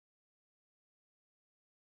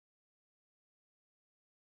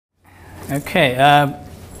Okay,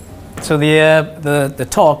 so the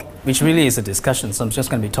talk, which really is a discussion, so I'm just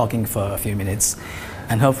going to be talking for a few minutes,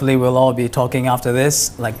 and hopefully we'll all be talking after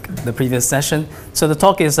this, like the previous session. So the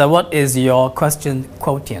talk is, what is your question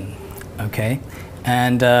quotient? Okay,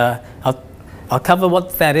 and I'll cover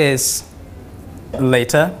what that is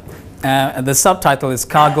later. The subtitle is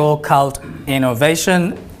Cargo Cult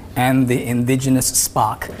Innovation and the Indigenous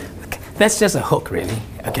Spark. That's just a hook, really.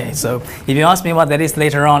 Okay, so if you ask me what that is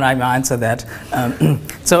later on, I will answer that.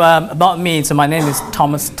 About me, so my name is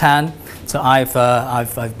Thomas Tan. So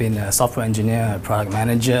I've been a software engineer, a product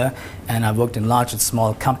manager, and I've worked in large and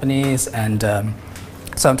small companies. And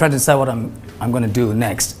so I'm trying to decide what I'm going to do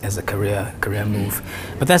next as a career move.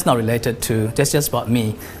 But that's not related to, that's just about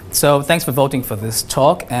me. So thanks for voting for this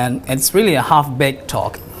talk, and it's really a half-baked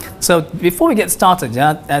talk. So before we get started,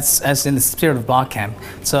 yeah, as in the spirit of Barcamp,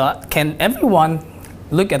 so can everyone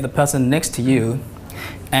look at the person next to you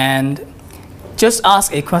and just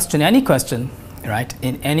ask a question, any question, right,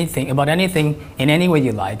 in anything, about anything, in any way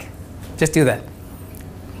you like. Just do that.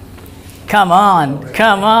 Come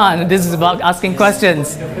on, this is about asking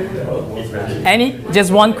questions.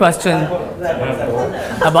 Just one question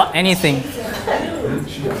about anything.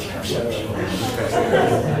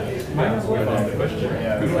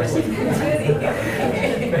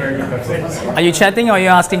 Are you chatting or are you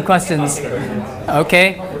asking questions?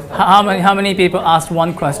 Okay. How many people asked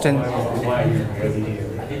one question?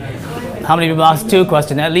 How many people asked two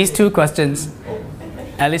questions? At least two questions.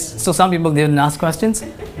 At least, so some people didn't ask questions.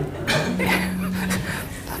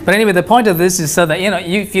 But anyway, the point of this is so that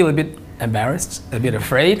you feel a bit embarrassed, a bit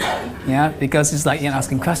afraid, yeah, because it's like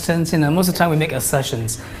asking questions. Most of the time we make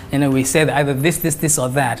assertions. We say that either this or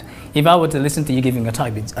that. If I were to listen to you giving a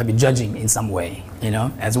talk, I'd be judging in some way,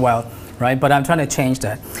 as well, right? But I'm trying to change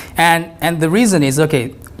that. And the reason is,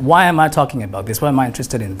 okay, why am I talking about this? Why am I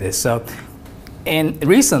interested in this? So,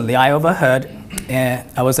 recently I overheard,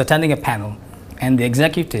 I was attending a panel, and the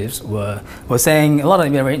executives were saying a lot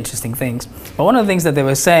of very interesting things. But one of the things that they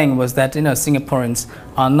were saying was that Singaporeans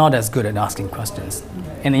are not as good at asking questions.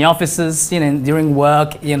 In the offices, during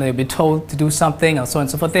work, they'll be told to do something or so on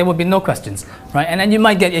and so forth. There will be no questions, right? And then you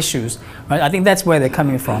might get issues, right? I think that's where they're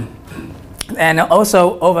coming from. And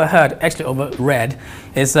also overread,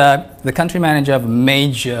 is the country manager of a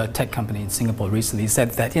major tech company in Singapore recently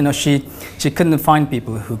said that she couldn't find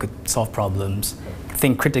people who could solve problems,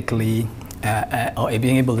 think critically, or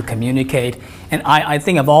being able to communicate. And I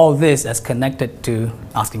think of all this as connected to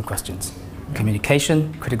asking questions.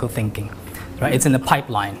 Communication, critical thinking, right? It's in the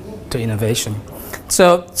pipeline to innovation.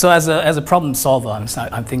 So as a problem solver,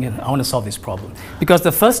 I'm thinking, I want to solve this problem. Because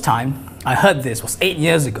the first time I heard this was 8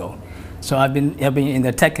 years ago. So I've been in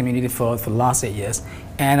the tech community for the last 8 years.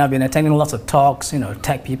 And I've been attending lots of talks,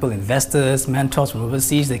 tech people, investors, mentors from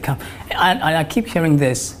overseas, they come. And I keep hearing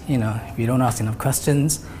this, if you don't ask enough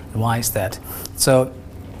questions, why is that? So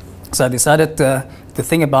I decided to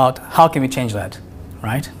think about how can we change that,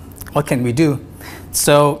 right? What can we do?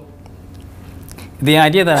 So the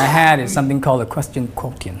idea that I had is something called a question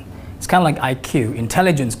quotient. It's kind of like IQ,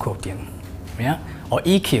 intelligence quotient, yeah? Or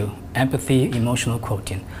EQ, empathy, emotional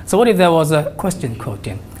quotient. So what if there was a question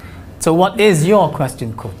quotient? So what is your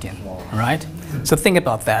question quotient, right? So think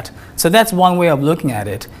about that. So that's one way of looking at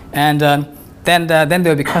it. And then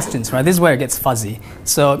there'll be questions, right? This is where it gets fuzzy.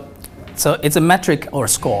 So it's a metric or a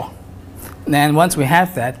score. And once we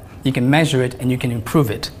have that, you can measure it and you can improve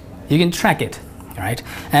it. You can track it, right?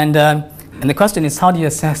 And the question is, how do you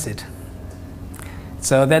assess it?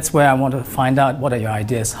 So that's where I want to find out what are your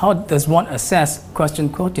ideas. How does one assess question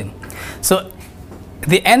quotient? So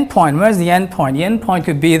the end point, where's the end point? The end point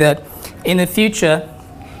could be that in the future,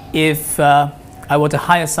 if I were to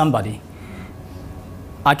hire somebody,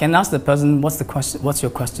 I can ask the person, what's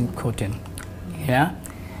your question quotient? Yeah?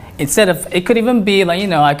 Instead of, it could even be like,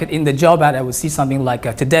 I could, in the job ad, I would see something like,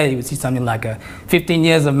 today you would see something like 15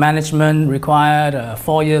 years of management required,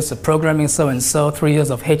 4 years of programming, so and so, 3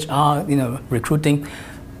 years of HR, recruiting,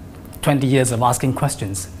 20 years of asking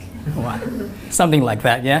questions. Something like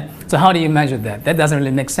that, yeah? So how do you measure that? That doesn't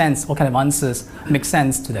really make sense. What kind of answers make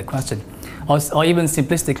sense to that question? Or even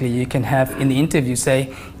simplistically, you can have, in the interview,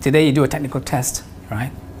 say, today you do a technical test,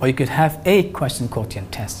 right? Or you could have a question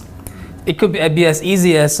quotient test. It could be as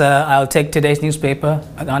easy as I'll take today's newspaper,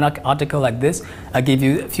 an article like this, I'll give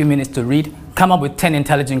you a few minutes to read, come up with 10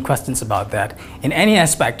 intelligent questions about that. In any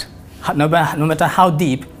aspect, no matter how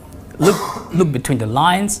deep, look between the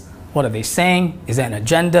lines, what are they saying, is there an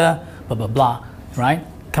agenda, blah, blah, blah, right?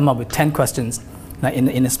 Come up with 10 questions like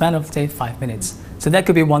in a span of, say, 5 minutes. So that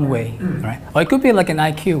could be one way, right? Or it could be like an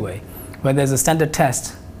IQ way, where there's a standard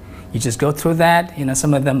test. You just go through that.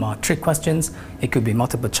 Some of them are trick questions. It could be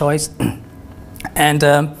multiple choice. And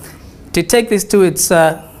to take this to its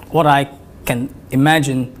what I can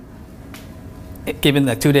imagine, given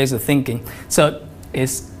the 2 days of thinking. So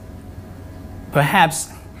it's perhaps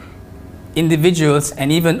individuals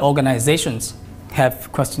and even organizations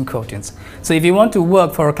have question quotients. So if you want to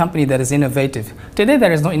work for a company that is innovative, today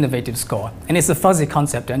there is no innovative score, and it's a fuzzy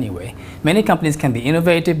concept anyway. Many companies can be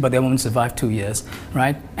innovative, but they won't survive 2 years,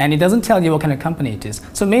 right? And it doesn't tell you what kind of company it is.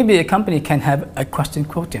 So maybe a company can have a question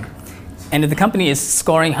quotient. And if the company is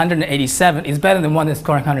scoring 187, it's better than one that's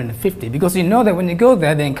scoring 150, because you know that when you go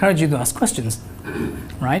there, they encourage you to ask questions,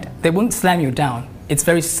 right? They won't slam you down. It's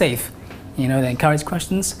very safe. They encourage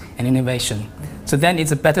questions and innovation. So then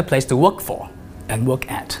it's a better place to work for and work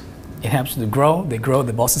at. It helps you to grow. They grow.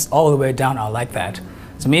 The bosses all the way down are like that.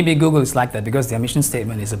 So maybe Google is like that because their mission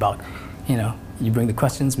statement is about, you bring the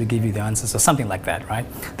questions, we give you the answers, or something like that, right?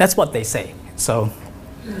 That's what they say. And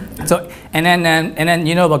then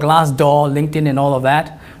about Glassdoor, LinkedIn, and all of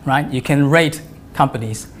that, right? You can rate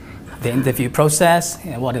companies, the interview process,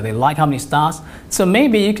 what do they like, how many stars. So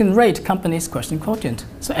maybe you can rate companies' question quotient.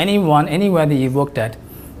 So anywhere that you've worked at,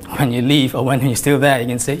 when you leave or when you're still there, you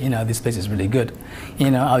can say, this place is really good.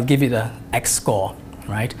 I'll give it a X score,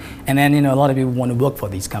 right? And then, a lot of people want to work for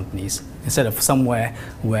these companies instead of somewhere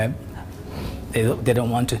where they don't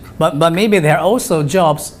want to. But maybe there are also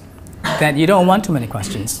jobs that you don't want too many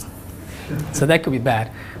questions. So that could be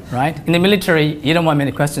bad, right? In the military, you don't want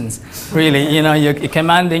many questions, really. You're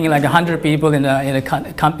commanding like 100 people in a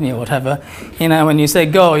company or whatever. When you say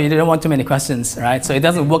go, you don't want too many questions, right? So it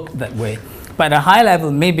doesn't work that way. But at a high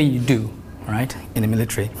level, maybe you do, right, in the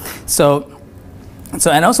military.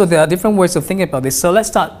 And also there are different ways of thinking about this. So let's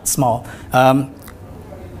start small.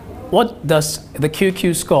 What does the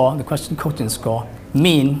QQ score, the question quotient score,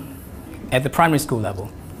 mean at the primary school level?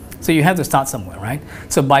 So you have to start somewhere, right?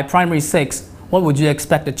 So by primary 6, what would you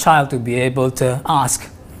expect a child to be able to ask?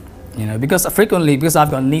 Because I've got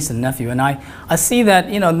a niece and nephew, and I see that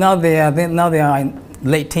now they are in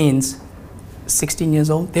late teens, 16 years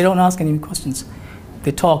old. They don't ask any questions.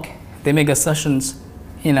 They talk. They make assertions,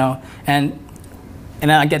 and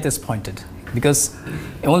I get disappointed because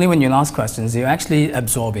only when you ask questions you're actually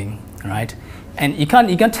absorbing, right? And you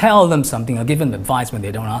can't tell them something or give them advice when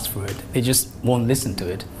they don't ask for it. They just won't listen to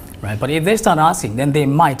it. Right? But if they start asking, then they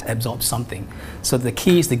might absorb something. So the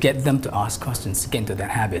key is to get them to ask questions, to get into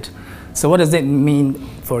that habit. So what does that mean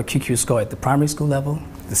for a QQ score at the primary school level,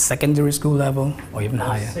 the secondary school level, or even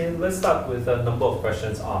higher? Let's start with the number of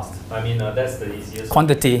questions asked. That's the easiest.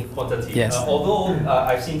 Quantity. Yes. Although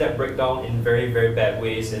I've seen that break down in very, very bad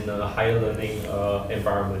ways in a higher learning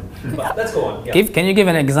environment. But let's go on. Yeah. Can you give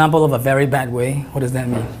an example of a very bad way? What does that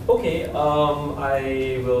mean? Okay.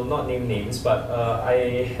 I will not name names, but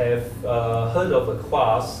I have heard of a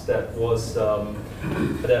class that was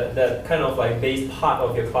that kind of like based part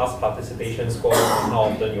of your class participation score on how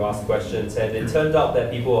often you ask questions, and it turned out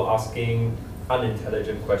that people were asking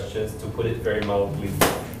unintelligent questions, to put it very mildly.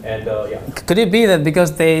 And yeah. Could it be that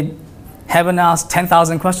because they haven't asked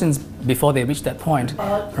 10,000 questions before they reach that point,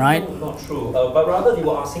 right? No, not true. But rather they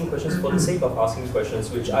were asking questions for the sake of asking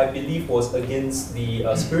questions, which I believe was against the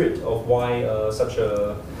spirit of why such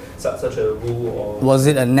a rule. Or was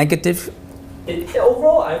it a negative?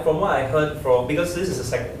 Overall, from what I heard from, because this is a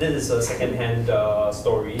second-hand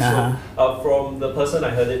story. So from the person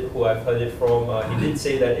who I've heard it from, he did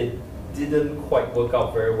say that it didn't quite work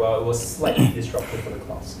out very well. It was slightly disruptive for the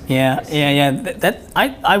class.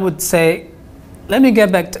 I would say, let me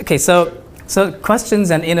get back to, okay, so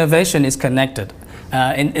questions and innovation is connected.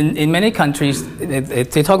 In many countries,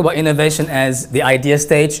 they talk about innovation as the idea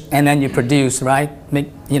stage, and then you produce, right? But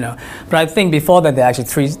I think before that, there are actually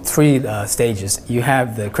three stages. You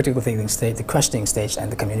have the critical thinking stage, the questioning stage,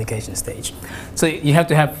 and the communication stage. So you have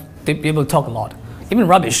to be able to talk a lot, even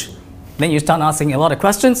rubbish. Then you start asking a lot of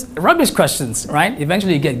questions, rubbish questions, right?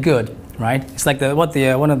 Eventually you get good, right? It's like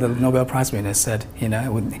one of the Nobel Prize winners said,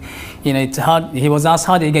 it's hard. He was asked,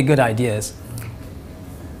 how do you get good ideas?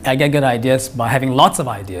 I get good ideas by having lots of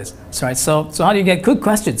ideas, right? So how do you get good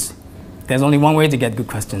questions? There's only one way to get good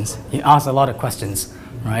questions. You ask a lot of questions,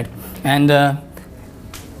 right? And sorry,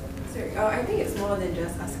 I think it's more than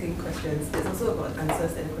just asking questions. It's also about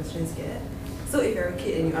answers that the questions get. So if you're a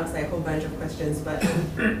kid and you ask like a whole bunch of questions, but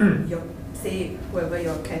say whoever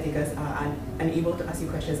your caretakers are unable to ask you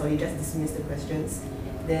questions, or you just dismiss the questions,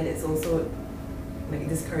 then it's also like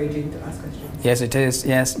discouraging to ask questions. Yes, it is.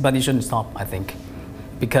 Yes, but you shouldn't stop, I think,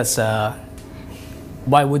 because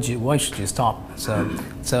why should you stop?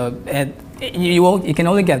 You can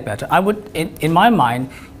only get better. I would, in my mind,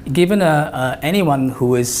 given anyone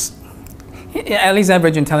who is at least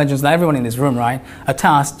average intelligence, like everyone in this room, right? A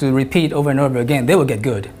task to repeat over and over again, they will get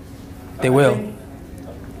good. They will.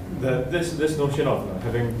 This notion of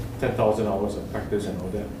having 10,000 hours of practice and all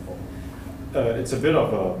that, it's a bit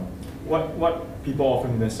of what people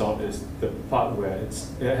often miss out is the part where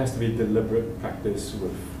it has to be deliberate practice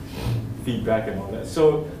with feedback and all that.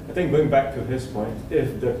 So I think going back to his point,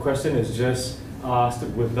 if the question is just asked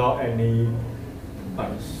without any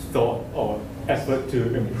thought or effort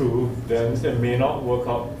to improve, then it may not work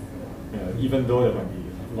out, even though there might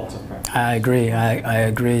be lots of practice. I agree. I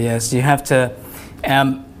agree. Yes, you have to.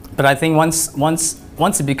 But I think once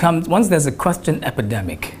there's a question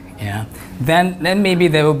epidemic, then maybe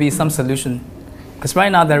there will be some solution. Because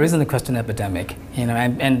right now there isn't a question epidemic,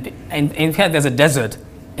 and in fact there's a desert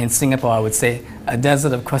in Singapore. I would say a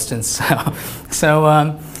desert of questions. So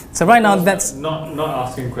right now that's not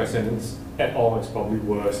asking questions at all is probably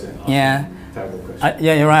worse than asking terrible questions.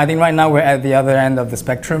 You're right. I think right now we're at the other end of the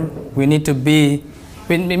spectrum. We need to be.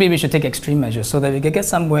 Maybe we should take extreme measures so that we can get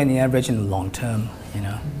somewhere in the average in the long term.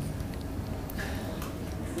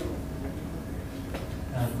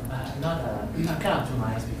 I'm kind of two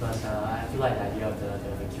minds because I feel like the idea of the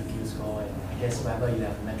QQ score, and I guess whenever you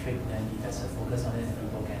have a metric, then it has a focus on it and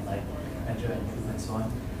people can measure and improve and so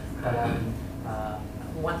on. But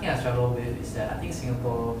one thing I struggle with is that I think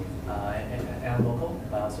Singapore, and I'm local,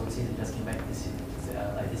 but also overseas, it just came back this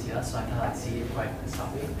year, so I kind of see it quite this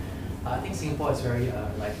way. I think Singapore is very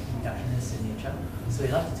reductionist in nature, so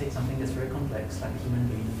you like to take something that's very complex, like a human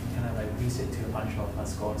being, and kind of reduce it to a bunch of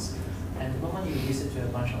scores. And the moment you reduce it to a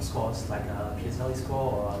bunch of scores, like a PSLE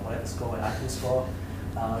score or whatever score, an IQ score,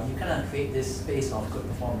 you kind of create this space of good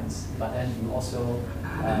performance, but then you also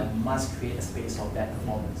must create a space of bad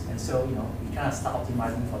performance. And so, you kind of start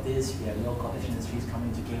optimizing for this. We have low college industries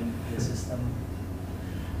coming to game the system.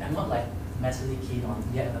 I'm not massively keen on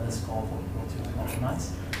yet another score for people to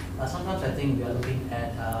optimize. Sometimes I think we are looking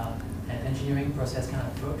at an engineering process kind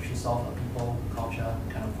of approach to solve a people culture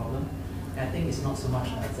kind of problem. And I think it's not so much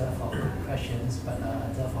a dearth of questions, but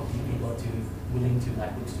a dearth of being able to, willing to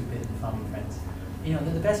look stupid in front of your friends.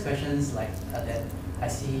 The best questions that I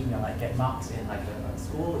see, get marks in a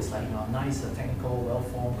school is a nice, technical,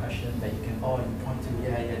 well-formed question that you can point to,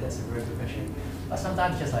 yeah, that's a very good question. But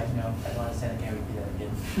sometimes just I don't understand, I can't repeat that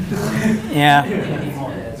again. Yeah. I need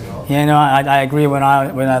more of that as well. Yeah, I agree. When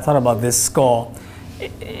I thought about this score,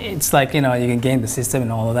 it's you can game the system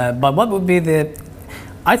and all of that. But what would be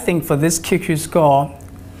I think for this QQ score,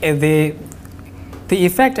 the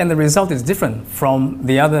effect and the result is different from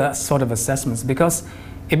the other sort of assessments because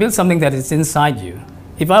it builds something that is inside you.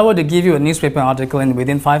 If I were to give you a newspaper article and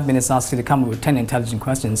within 5 minutes ask you to come up with 10 intelligent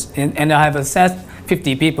questions, and I have assessed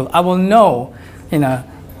 50 people, I will know,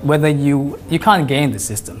 whether you can't game the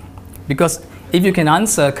system. Because if you can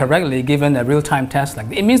answer correctly given a real-time test like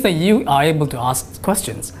that, it means that you are able to ask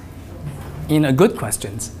questions, good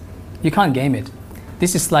questions. You can't game it.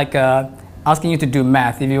 This is like asking you to do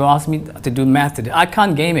math. If you ask me to do math today, I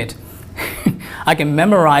can't game it. I can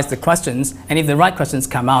memorize the questions, and if the right questions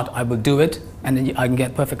come out, I will do it, and then I can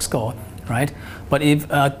get perfect score, right? But if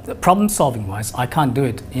problem-solving wise, I can't do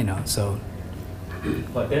it, so.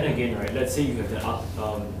 But then again, right? Let's say you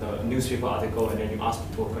have the newspaper article, and then you ask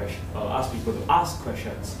people to ask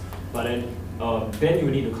questions, but then you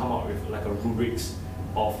need to come up with a rubrics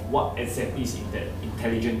of what exactly is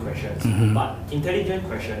intelligent questions. Mm-hmm. But intelligent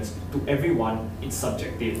questions, to everyone, it's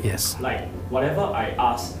subjective. Yes. Whatever I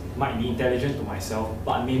ask might be intelligent to myself,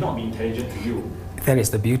 but may not be intelligent to you. That is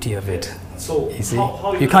the beauty of it. So you see,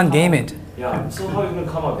 how you can't game it. Yeah. So how are you going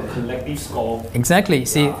to come up with a collective score? Exactly.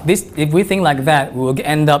 See, if we think like that, we will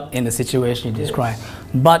end up in the situation you described.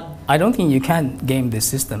 But I don't think you can game this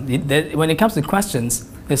system. When it comes to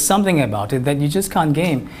questions, there's something about it that you just can't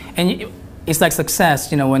game. And it's like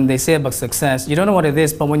success, when they say about success, you don't know what it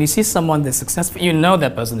is, but when you see someone that's successful, you know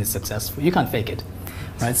that person is successful. You can't fake it,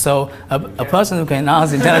 right? So a person who can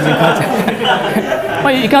ask intelligent questions,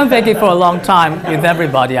 well, you can't fake it for a long time with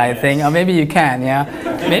everybody, I think, or maybe you can, yeah.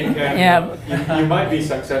 You might be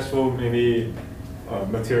successful maybe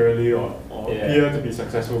materially or appear to be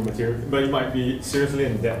successful materially, but you might be seriously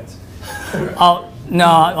in debt. Oh,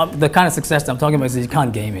 no, the kind of success I'm talking about is you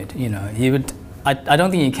can't game it, You would. I don't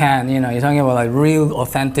think you can. You're talking about real,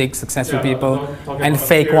 authentic, successful people and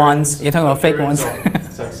fake ones. You're talking about fake ones.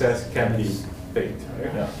 Success can be faked.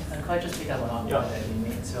 Right? Yeah. Could I just pick up on that you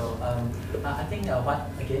made? So I think what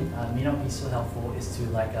again may not be so helpful is to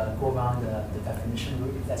go around the definition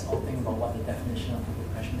route. If that's all thing about what the definition of a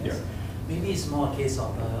good question is. Yeah. Maybe it's more a case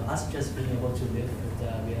of us just being able to live with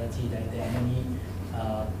the reality that there are many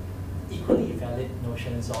equally valid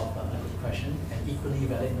notions of a good question and equally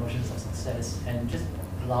valid notions of success, and just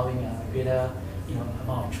allowing a greater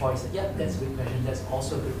amount of choice. Yeah, that's a good question. That's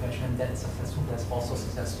also a good question. That is successful. That's also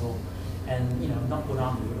successful, and not go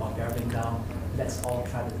down the route of barreling down. Let's all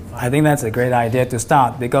try to define. I think that's a great idea to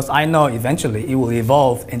start, because I know eventually it will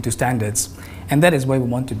evolve into standards, and that is where we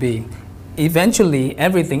want to be. Eventually,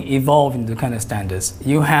 everything evolves into kind of standards.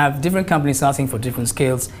 You have different companies asking for different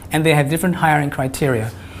skills, and they have different hiring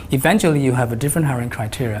criteria. Eventually, you have a different hiring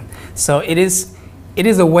criteria. So it is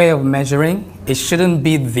a way of measuring. It shouldn't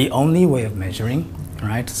be the only way of measuring,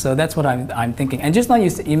 right? So that's what I'm thinking. And just now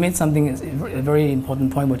you made something, a very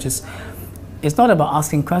important point, which is, it's not about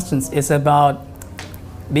asking questions. It's about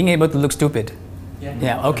being able to look stupid.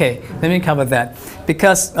 Yeah, okay, let me cover that.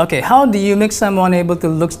 Because, okay, how do you make someone able to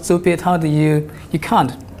look stupid? How do you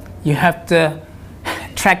can't. You have to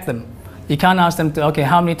track them. You can't ask them to, okay,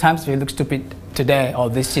 how many times do you look stupid today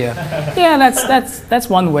or this year? Yeah, that's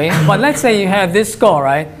one way. But let's say you have this score,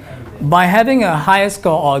 right? By having a higher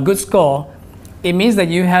score or a good score, it means that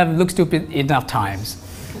you have looked stupid enough times.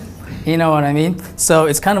 You know what I mean? So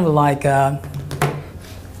it's kind of like,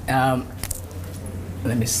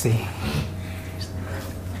 let me see.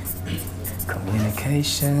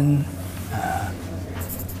 Communication,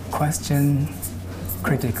 question,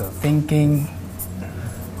 critical thinking,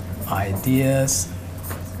 ideas.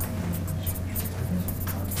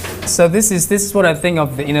 So this is what I think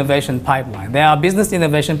of the innovation pipeline. There are business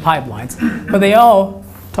innovation pipelines, but they all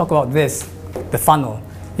talk about this, the funnel.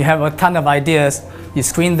 You have a ton of ideas, you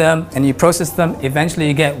screen them and you process them, eventually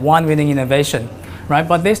you get one winning innovation, right?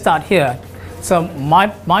 But they start here. So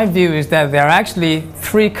my view is that there are actually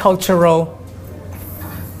three cultural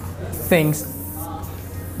things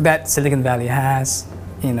that Silicon Valley has,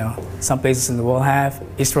 some places in the world have,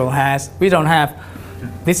 Israel has, we don't have.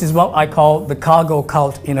 This is what I call the cargo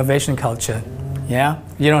cult innovation culture. Yeah,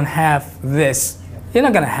 you don't have this. You're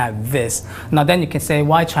not gonna have this. Now then you can say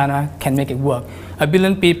why China can make it work. 1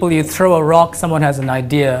 billion people, you throw a rock, someone has an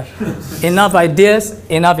idea. Enough ideas,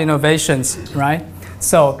 enough innovations, right?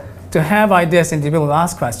 So to have ideas and to be able to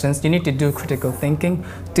ask questions, you need to do critical thinking.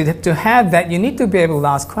 To have that, you need to be able to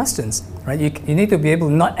ask questions, right? You need to be able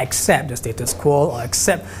to not accept the status quo or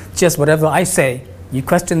accept just whatever I say. You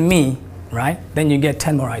question me, right? Then you get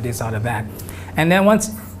 10 more ideas out of that. And then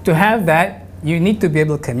once to have that, you need to be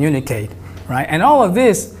able to communicate, right? And all of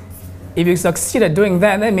this, if you succeed at doing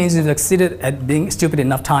that, that means you've succeeded at being stupid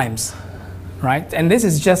enough times, right? And this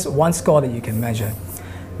is just one score that you can measure.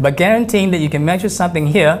 But guaranteeing that you can measure something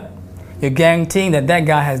here, you're guaranteeing that that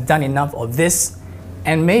guy has done enough of this,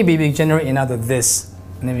 and maybe we generate another this,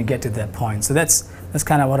 and then we get to that point. So that's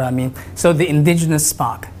kind of what I mean. So the indigenous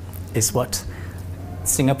spark is what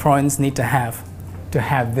Singaporeans need to have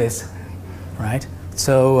this, right?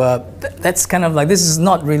 So that's kind of like, this is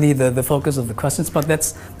not really the focus of the questions, but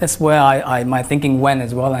that's where my thinking went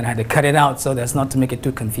as well, and I had to cut it out so that's not to make it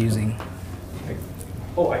too confusing.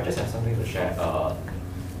 Oh, I just have something to share.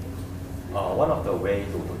 One of the ways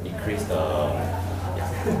to increase the... Oh,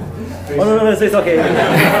 no, it's okay.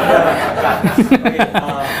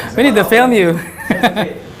 We need to film you.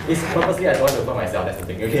 Okay. It's purposely I don't want to film myself, that's the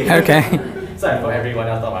thing. Okay. So I film everyone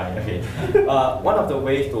else, not mine. Okay. One of the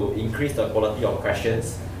ways to increase the quality of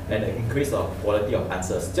questions and increase the quality of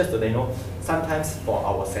answers, just so they know, sometimes for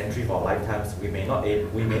our century, for our lifetimes, we may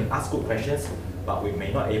ask good questions, but we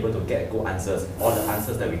may not able to get good answers, or the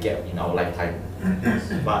answers that we get in our lifetime.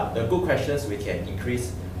 But the good questions we can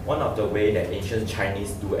increase. One of the way that ancient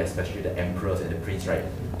Chinese do, especially the emperors and the prince, right?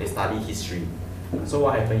 They study history. So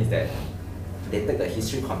what happens is that they take the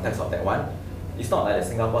history context of that one. It's not like the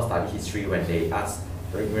Singapore study history when they ask,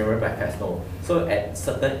 remember back past, no. So at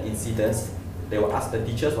certain incidents, they will ask, the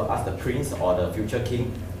teachers will ask the prince or the future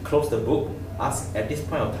king, close the book, ask at this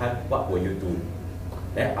point of time, what will you do?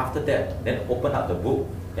 Then after that, then open up the book,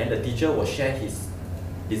 then the teacher will share his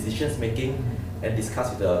decisions making and discuss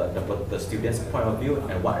with the students' point of view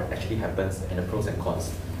and what actually happens and the pros and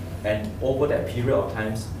cons. And over that period of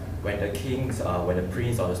times, when the kings, when the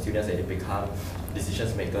prince or the students, they become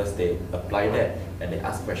decision makers, they apply that and they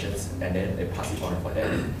ask questions and then they pass it on for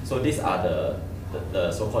them. So these are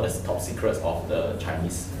the so-called the top secrets of the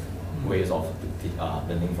Chinese ways of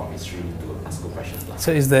learning from history to ask good questions.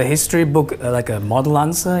 So is the history book like a model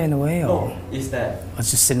answer in a way? Or? No, it's that. It's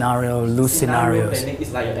just loose scenarios. Planning.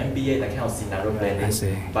 It's like your MBA, that kind of scenario planning. I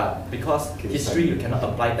see. But because history you cannot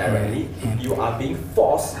apply directly, you are being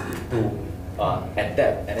forced to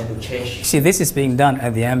adapt and then to change. See, this is being done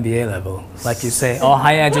at the MBA level, like you say, or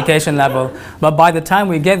higher education level. But by the time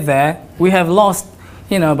we get there, we have lost,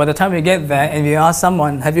 you know, by the time you get there and you ask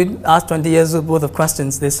someone, have you asked 20 years worth of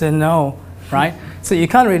questions? They say no, right? So you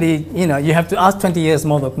can't really, you know, you have to ask 20 years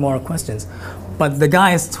more questions. But the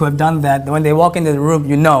guys who have done that, when they walk into the room,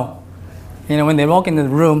 you know, when they walk into the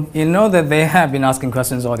room, you know that they have been asking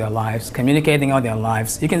questions all their lives, communicating all their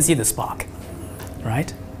lives. You can see the spark,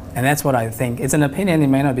 right? And that's what I think. It's an opinion, it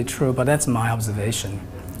may not be true, but that's my observation.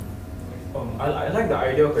 I like the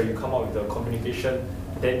idea where you come up with the communication,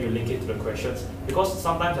 then you link it to the questions. Because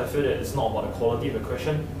sometimes I feel that it's not about the quality of the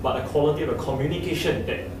question, but the quality of the communication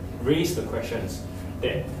that raise the questions.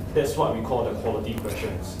 That's what we call the quality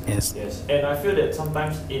questions. Yes. Yes. And I feel that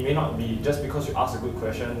sometimes it may not be just because you ask a good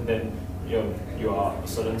question, then you are a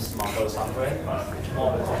certain smarter somewhere, but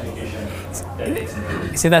more the communication.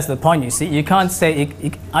 You see, that's the point. You see, you can't say,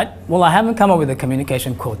 well, I haven't come up with a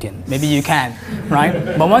communication quotient. Maybe you can,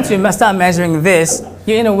 right? But once you start measuring this,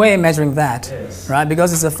 you're in a way measuring that, yes. Right?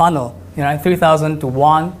 Because it's a funnel. 3,000 to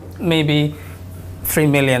 1, maybe 3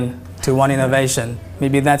 million to 1 innovation.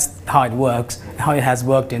 Maybe that's how it works, how it has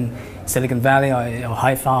worked in Silicon Valley or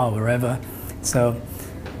Haifa or wherever. So,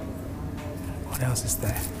 what else is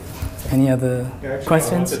there? Any other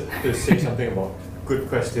questions? I wanted to say something about good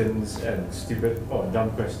questions and stupid or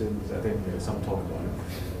dumb questions. I think there's some talk about it.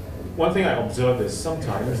 One thing I observed is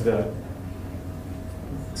sometimes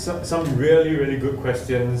some really, really good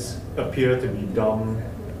questions appear to be dumb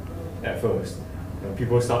at first.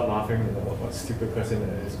 People start laughing about what stupid question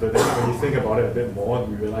it is. But then when you think about it a bit more,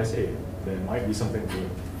 you realize, hey, there might be something to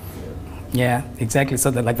it. Yeah, exactly. So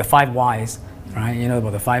like the 5 whys. Right,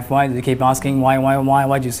 about the 5 whys. You keep asking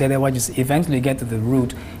why'd you say that? Why'd you say? Eventually you get to the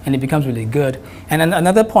root, and it becomes really good. And then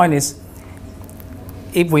another point is,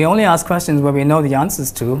 if we only ask questions where we know the answers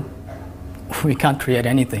to, we can't create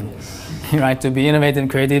anything. Right? To be innovative and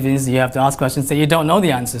creative means you have to ask questions that you don't know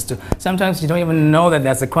the answers to. Sometimes you don't even know that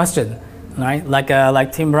that's a question. Right?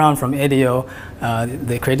 Like Tim Brown from ADO,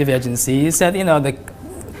 the creative agency, he said,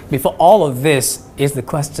 before all of this is the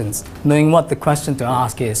questions, knowing what the question to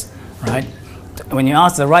ask is. Right? When you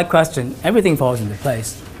ask the right question, everything falls into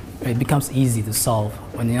place. It becomes easy to solve.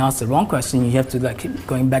 When you ask the wrong question, you have to keep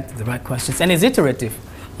going back to the right questions. And it's iterative.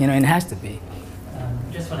 It has to be.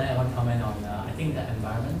 Just want to add one comment on, I think the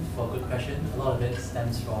environment for a good question, a lot of it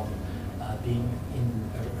stems from being in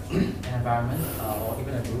an environment or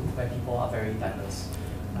even a room where people are very diverse.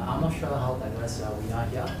 I'm not sure how diverse we are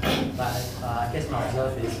here, but I guess my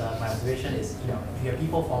observation is, if you have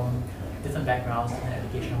people from different backgrounds, different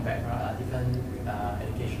educational background, different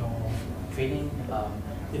educational training,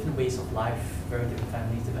 different ways of life, very different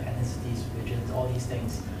families, different ethnicities, religions, all these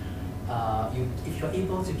things. If you're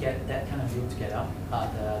able to get that kind of group together,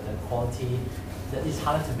 the quality, that is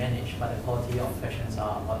harder to manage, but the quality of questions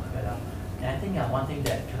are a lot better. And I think one thing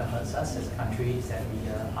that kind of hurts us as a country is that we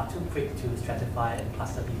are too quick to stratify and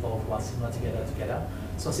cluster people who are similar together.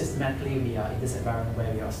 So systematically, we are in this environment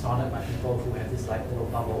where we are surrounded by people who have this little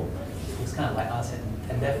bubble, who's kind of like us,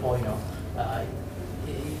 and therefore,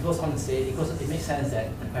 it goes on to say, it makes sense that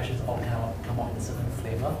the questions all kind of come out with a certain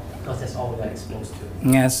flavor, because that's all we're exposed to.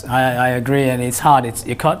 Yes, I agree, and it's hard.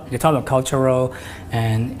 You're talking about cultural,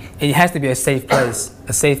 and it has to be a safe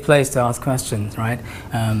place to ask questions, right?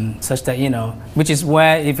 Such that, which is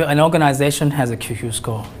where if an organization has a QQ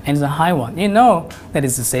score, and it's a high one, that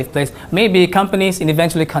it's a safe place. Maybe companies and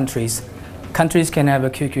eventually countries can have a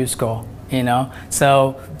QQ score,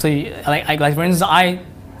 So like for instance,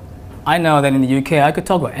 I know that in the UK I could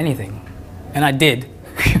talk about anything, and I did.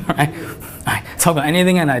 Right? I talked about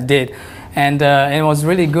anything, and I did, and it was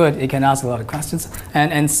really good. It can ask a lot of questions,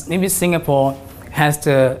 and maybe Singapore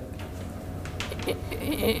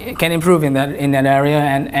can improve in that area,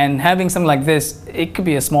 and having something like this, it could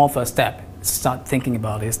be a small first step. Start thinking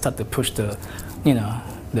about it. Start to push the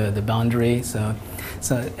boundary. So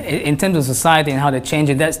in terms of society and how to change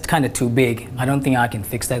it, that's kind of too big. I don't think I can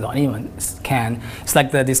fix that, or anyone can. It's like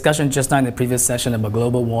the discussion just now in the previous session about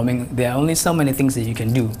global warming. There are only so many things that you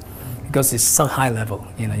can do because it's so high level.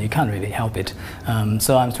 You can't really help it.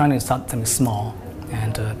 So I'm trying to start something small,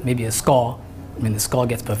 and maybe a score. When the score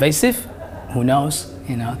gets pervasive, who knows?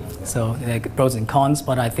 So there are pros and cons,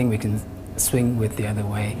 but I think we can swing with the other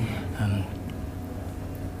way.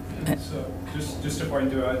 So just a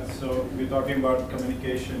point to add, so we're talking about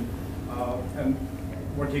communication and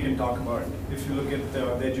what you can talk about. If you look at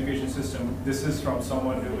the education system, this is from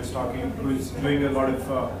someone who's doing a lot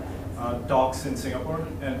of talks in Singapore,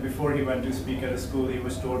 and before he went to speak at a school, he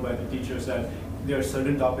was told by the teachers that there are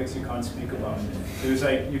certain topics you can't speak about. It was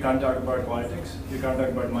like, you can't talk about politics, you can't talk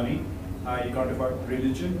about money, you can't talk about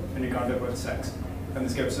religion, and you can't talk about sex. And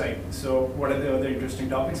this guy was like, so what are the other interesting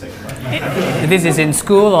topics I can learn? This is in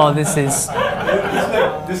school or this is?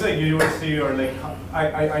 This is like university or like,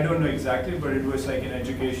 I don't know exactly, but it was like an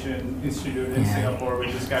education institute in Singapore where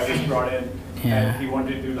this guy was brought in and he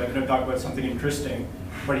wanted to like talk about something interesting,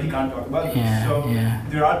 but he can't talk about this. So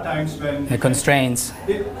there are times when the constraints.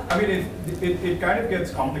 It kind of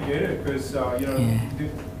gets complicated because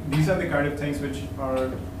these are the kind of things which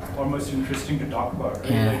are almost interesting to talk about.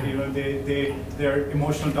 Right? Like, they're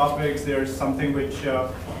emotional topics. There's something which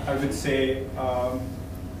I would say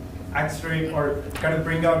accelerate or kind of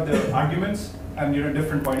bring out the arguments and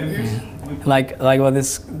different point of views. Like what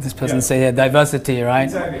this person said here, diversity, right?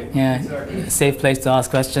 Exactly. Yeah, exactly. Safe place to ask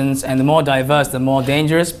questions, and the more diverse, the more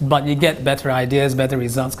dangerous. But you get better ideas, better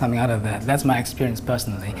results coming out of that. That's my experience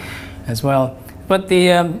personally, as well. But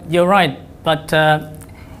you're right. But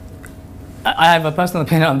I have a personal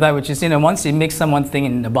opinion on that, which is once you make someone think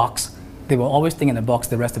in a box, they will always think in a box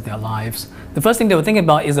the rest of their lives. The first thing they will think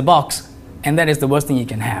about is a box, and that is the worst thing you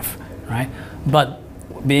can have, right? But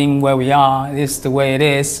being where we are, is the way it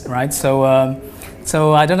is, right? So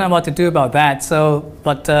I don't know what to do about that.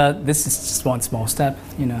 But this is just one small step,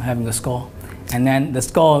 having the score, and then the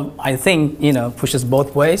score, I think, pushes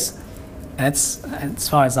both ways. That's as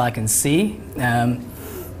far as I can see.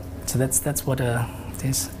 So that's what it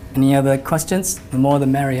is. Any other questions? The more, the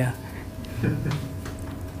merrier.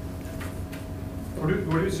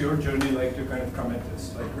 What is your journey like to kind of come at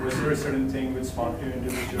this? Like, was there a certain thing which sparked you into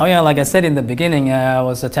this journey? Oh yeah, like I said in the beginning, I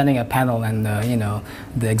was attending a panel, and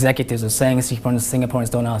the executives were saying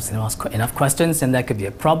Singaporeans don't ask enough questions, and that could be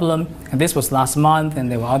a problem. And this was last month,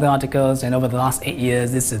 and there were other articles, and over the last 8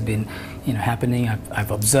 years, this has been happening.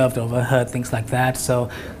 I've observed, overheard things like that. So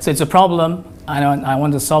it's a problem. I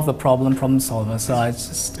want to solve the problem solver. So I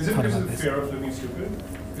just Is it thought because about of the this. fear of looking stupid?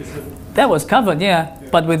 That was covered, yeah.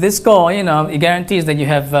 But with this score, it guarantees that you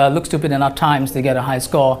have looked stupid enough times to get a high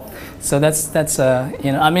score. So that's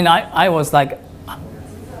I mean, I was like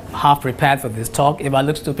half prepared for this talk. If I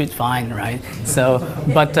look stupid, fine, right? So,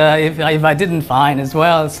 but if I didn't, fine as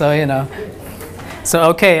well. So So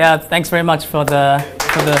okay, thanks very much for the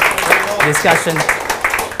discussion.